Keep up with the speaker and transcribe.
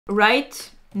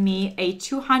write me a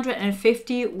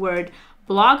 250-word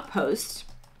blog post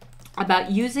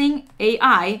about using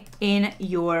AI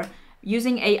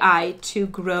to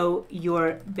grow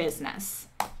your business.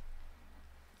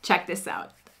 Check this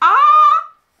out.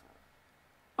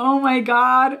 Oh my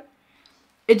God.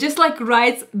 It just like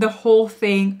writes the whole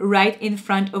thing right in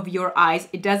front of your eyes.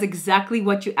 It does exactly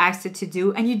what you asked it to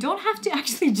do, and you don't have to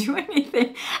actually do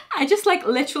anything. I just like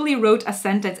literally wrote a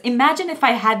sentence. Imagine if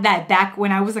I had that back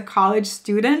when I was a college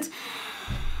student.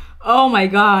 Oh my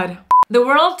God. The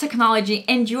world of technology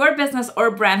and your business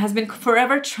or brand has been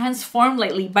forever transformed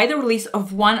lately by the release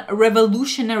of one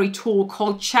revolutionary tool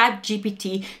called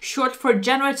ChatGPT, short for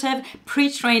Generative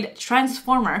Pre-trained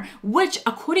Transformer, which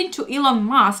according to Elon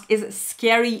Musk is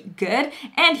scary good,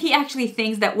 and he actually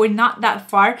thinks that we're not that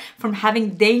far from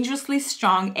having dangerously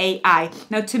strong AI.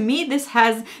 Now to me, this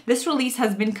release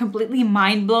has been completely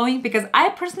mind-blowing because I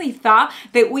personally thought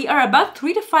that we are about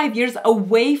 3 to 5 years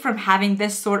away from having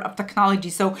this sort of technology.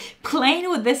 So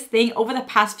playing with this thing over the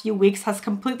past few weeks has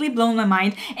completely blown my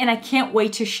mind, and I can't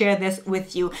wait to share this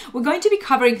with you. We're going to be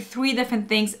covering 3 different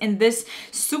things in this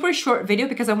super short video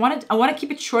because I want to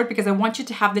keep it short because I want you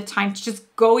to have the time to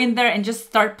just go in there and just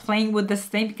start playing with this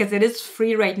thing because it is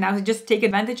free right now. So just take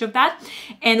advantage of that.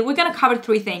 And we're going to cover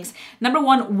 3 things. Number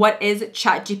 1, what is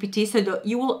ChatGPT, so that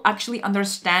you will actually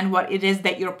understand what it is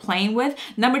that you're playing with.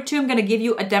 Number 2, I'm going to give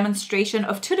you a demonstration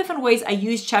of 2 different ways I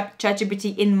use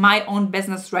ChatGPT in my own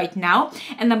business right now.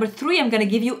 And number 3, I'm going to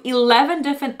give you 11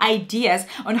 different ideas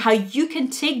on how you can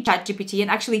take ChatGPT and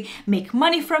actually make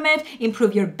money from it,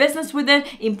 improve your business with it,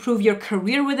 improve your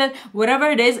career with it, whatever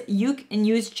it is, you can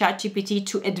use ChatGPT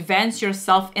to advance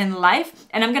yourself in life.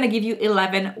 And I'm going to give you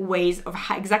 11 ways of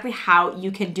exactly how you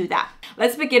can do that.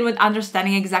 Let's begin with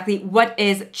understanding exactly what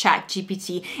is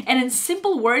ChatGPT. And in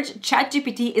simple words,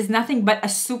 ChatGPT is nothing but a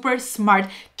super smart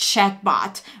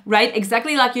chatbot, right?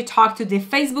 Exactly like you talk to the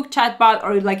Facebook chatbot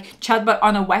or like chatbot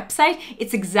on a website,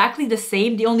 it's exactly the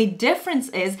same. The only difference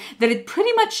is that it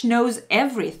pretty much knows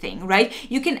everything, right?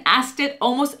 You can ask it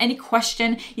almost any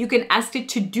question. You can ask it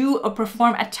to do or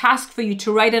perform a task for you,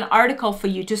 to write an article for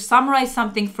you, to summarize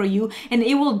something for you, and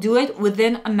it will do it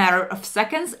within a matter of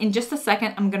seconds. In just a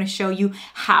second, I'm going to show you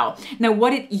how. Now,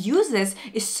 what it uses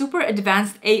is super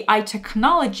advanced AI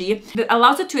technology that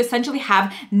allows it to essentially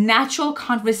have natural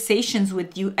conversations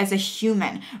with you as a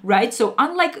human, right? So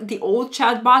unlike the old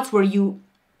chatbots where you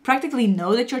practically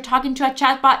know that you're talking to a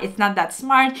chatbot, it's not that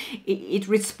smart, it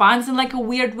responds in like a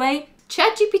weird way.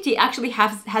 ChatGPT actually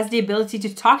has the ability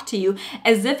to talk to you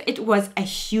as if it was a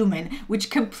human, which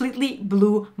completely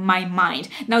blew my mind.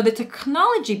 Now, the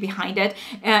technology behind it,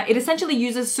 it essentially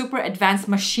uses super advanced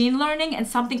machine learning and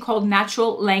something called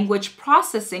natural language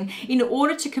processing in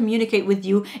order to communicate with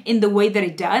you in the way that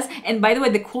it does. And by the way,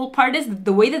 the cool part is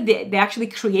the way that they actually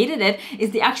created it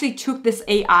is they actually took this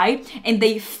AI and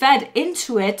they fed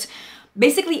into it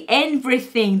basically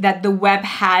everything that the web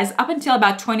has up until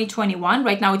about 2021.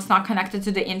 Right now, it's not connected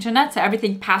to the internet. So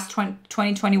everything past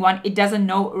 2021, it doesn't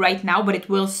know right now, but it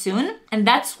will soon. And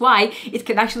that's why it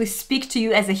can actually speak to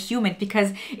you as a human,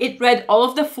 because it read all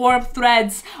of the forum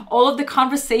threads, all of the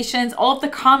conversations, all of the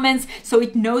comments. So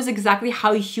it knows exactly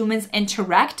how humans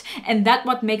interact. And that's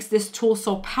what makes this tool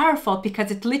so powerful,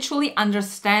 because it literally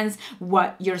understands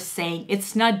what you're saying.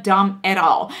 It's not dumb at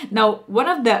all. Now, one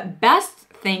of the best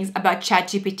things about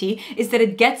ChatGPT is that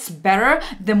it gets better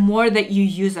the more that you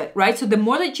use it, right? So the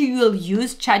more that you will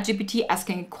use ChatGPT,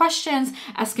 asking it questions,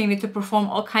 asking it to perform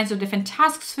all kinds of different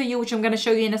tasks for you, which I'm going to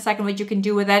show you in a second what you can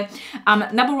do with it.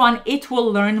 Number 1, it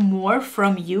will learn more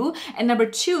from you. And number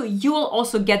 2, you will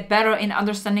also get better in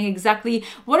understanding exactly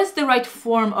what is the right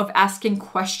form of asking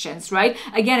questions, right?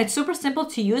 Again, it's super simple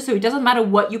to use, so it doesn't matter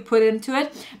what you put into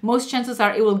it. Most chances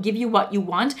are it will give you what you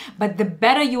want, but the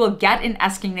better you will get in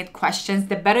asking it questions,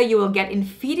 the better you will get in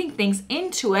feeding things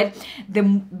into it, the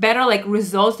better like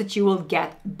results that you will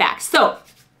get back. So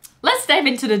let's dive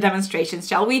into the demonstrations,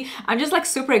 shall we? I'm just like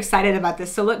super excited about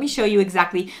this. So let me show you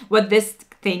exactly what this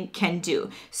thing can do.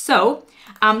 So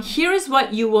here is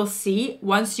what you will see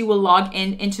once you will log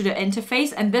into the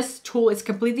interface. And this tool is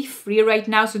completely free right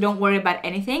now, so don't worry about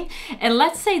anything. And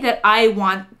let's say that I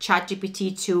want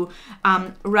ChatGPT to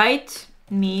write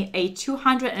me a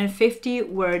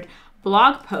 250-word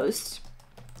blog post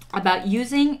about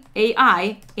using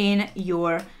AI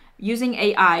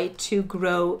to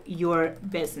grow your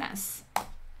business.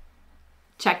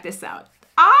 Check this out.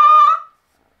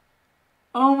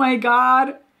 Oh my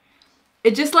God.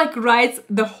 It just like writes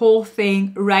the whole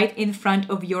thing right in front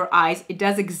of your eyes. It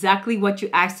does exactly what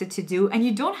you asked it to do, and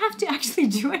you don't have to actually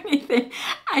do anything.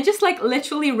 I just like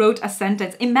literally wrote a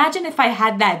sentence. Imagine if I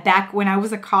had that back when I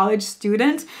was a college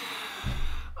student.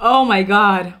 Oh my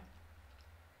God.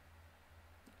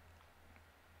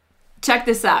 Check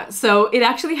this out. So it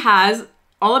actually has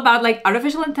all about like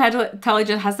artificial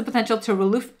intelligence has the potential to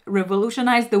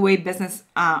revolutionize the way business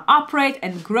operate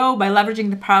and grow by leveraging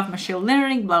the power of machine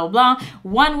learning, blah, blah, blah.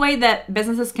 One way that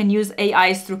businesses can use AI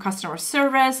is through customer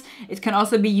service. It can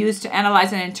also be used to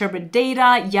analyze and interpret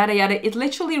data, yada, yada. It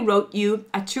literally wrote you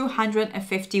a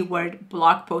 250-word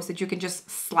blog post that you can just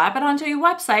slap it onto your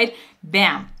website,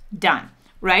 bam, done.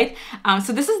 Right?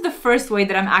 So this is the first way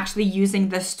that I'm actually using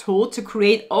this tool to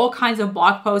create all kinds of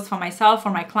blog posts for myself,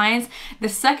 for my clients. The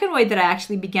second way that I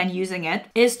actually began using it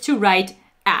is to write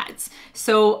ads.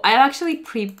 So I actually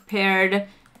prepared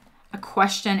a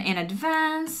question in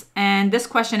advance, and this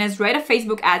question is: write a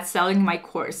Facebook ad selling my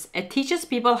course. It teaches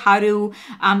people how to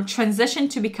transition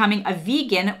to becoming a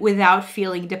vegan without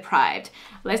feeling deprived.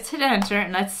 Let's hit enter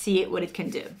and let's see what it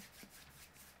can do.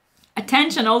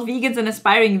 Attention, all vegans and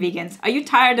aspiring vegans. Are you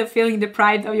tired of feeling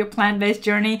deprived of your plant-based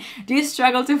journey? Do you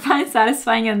struggle to find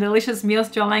satisfying and delicious meals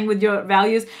to align with your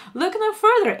values? Look no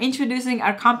further. Introducing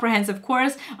our comprehensive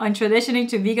course on transitioning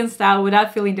to vegan style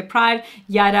without feeling deprived,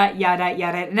 yada, yada,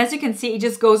 yada. And as you can see, it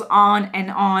just goes on and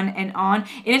on and on.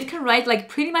 And it can write like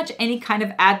pretty much any kind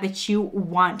of ad that you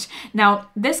want. Now,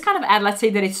 this kind of ad, let's say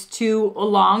that it's too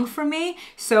long for me.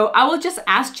 So I will just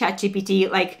ask ChatGPT,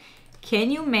 like,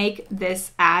 can you make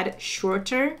this ad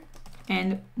shorter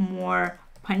and more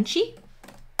punchy?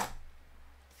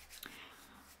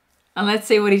 And let's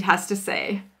see what it has to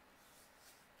say.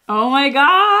 Oh my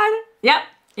God. Yep.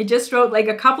 It just wrote like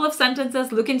a couple of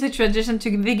sentences. Looking to transition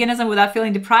to veganism without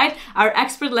feeling deprived. Our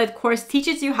expert-led course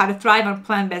teaches you how to thrive on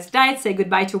plant-based diets, say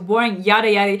goodbye to boring,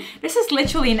 yada, yada. This is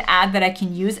literally an ad that I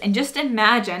can use. And just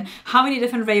imagine how many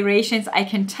different variations I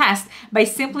can test by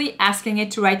simply asking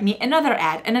it to write me another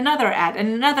ad and another ad and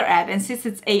another ad. And since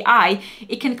it's AI,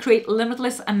 it can create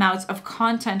limitless amounts of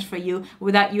content for you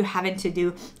without you having to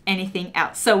do anything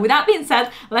else. So with that being said,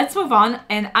 let's move on.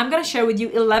 And I'm going to share with you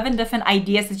 11 different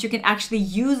ideas that you can actually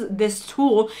use this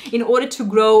tool in order to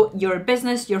grow your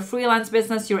business, your freelance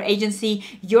business, your agency,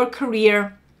 your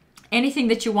career, anything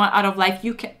that you want out of life.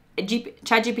 You can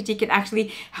ChatGPT can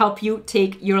actually help you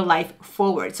take your life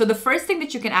forward. So the first thing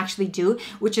that you can actually do,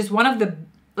 which is one of the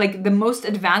most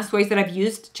advanced ways that I've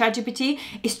used ChatGPT,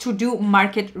 is to do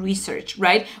market research,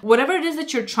 right? Whatever it is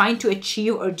that you're trying to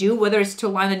achieve or do, whether it's to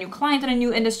land a new client in a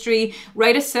new industry,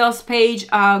 write a sales page,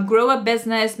 grow a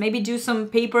business, maybe do some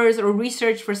papers or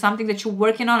research for something that you're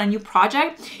working on, a new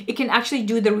project, it can actually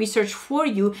do the research for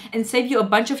you and save you a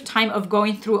bunch of time of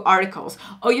going through articles.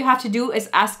 All you have to do is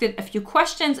ask it a few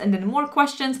questions and then more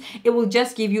questions. It will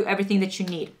just give you everything that you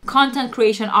need. Content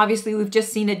creation, obviously, we've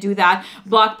just seen it do that.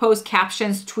 Blog posts,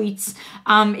 captions, tweets.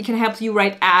 It can help you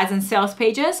write ads and sales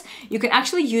pages. You can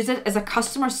actually use it as a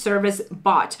customer service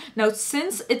bot. Now,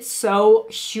 since it's so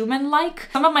human-like,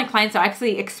 some of my clients are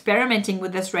actually experimenting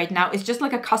with this right now. It's just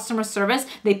like a customer service.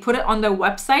 They put it on their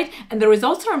website and the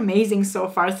results are amazing so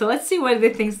far. So let's see where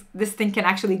this thing can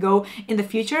actually go in the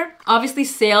future. Obviously,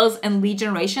 sales and lead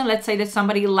generation. Let's say that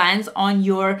somebody lands on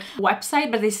your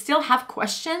website, but they still have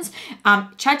questions.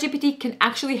 ChatGPT can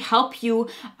actually help you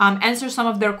answer some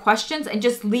of their questions and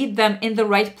just lead them in the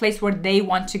right place where they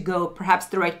want to go. Perhaps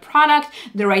the right product,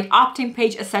 the right opt-in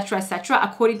page, etc.,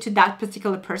 according to that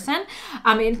particular person.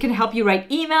 It can help you write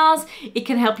emails. It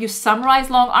can help you summarize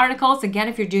long articles. Again,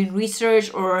 if you're doing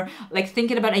research or like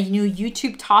thinking about a new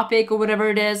YouTube topic or whatever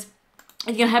it is.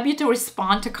 It can help you to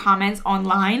respond to comments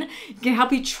online. It can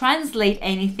help you translate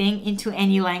anything into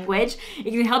any language. It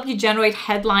can help you generate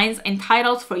headlines and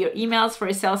titles for your emails, for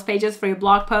your sales pages, for your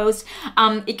blog posts.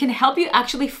 It can help you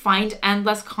actually find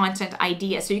endless content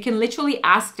ideas. So you can literally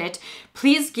ask it,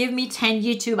 please give me 10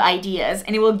 YouTube ideas,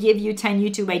 and it will give you 10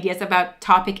 YouTube ideas about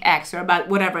topic X or about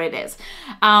whatever it is.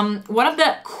 One of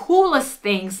the coolest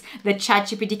things that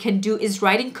ChatGPT can do is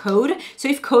writing code. So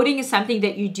if coding is something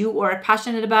that you do or are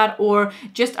passionate about, or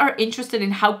just are interested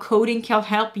in how coding can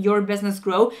help your business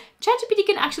grow, ChatGPT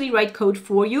can actually write code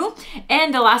for you.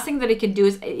 And the last thing that it can do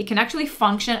is it can actually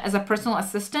function as a personal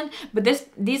assistant, but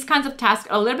these kinds of tasks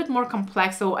are a little bit more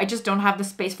complex, so I just don't have the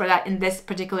space for that in this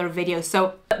particular video.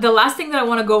 So the last thing thing that I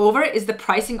want to go over is the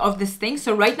pricing of this thing.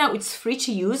 So right now it's free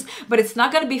to use, but it's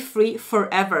not going to be free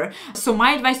forever. So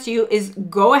my advice to you is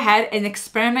go ahead and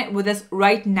experiment with this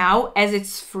right now as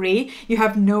it's free. You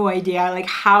have no idea like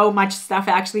how much stuff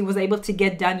I actually was able to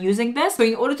get done using this. So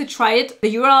in order to try it,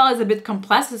 the URL is a bit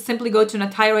complex. So simply go to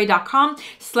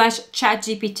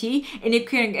nataliya.com/chatgpt and you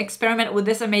can experiment with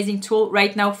this amazing tool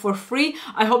right now for free.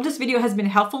 I hope this video has been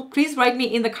helpful. Please write me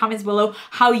in the comments below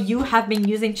how you have been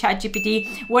using ChatGPT.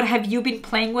 What have you been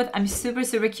playing with? I'm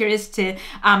super curious to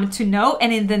know.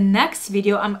 And in the next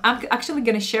video, I'm actually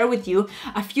going to share with you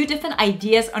a few different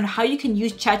ideas on how you can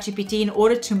use ChatGPT in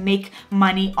order to make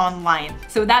money online.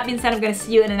 So with that being said, I'm going to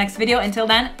see you in the next video. Until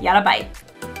then, yalla bye.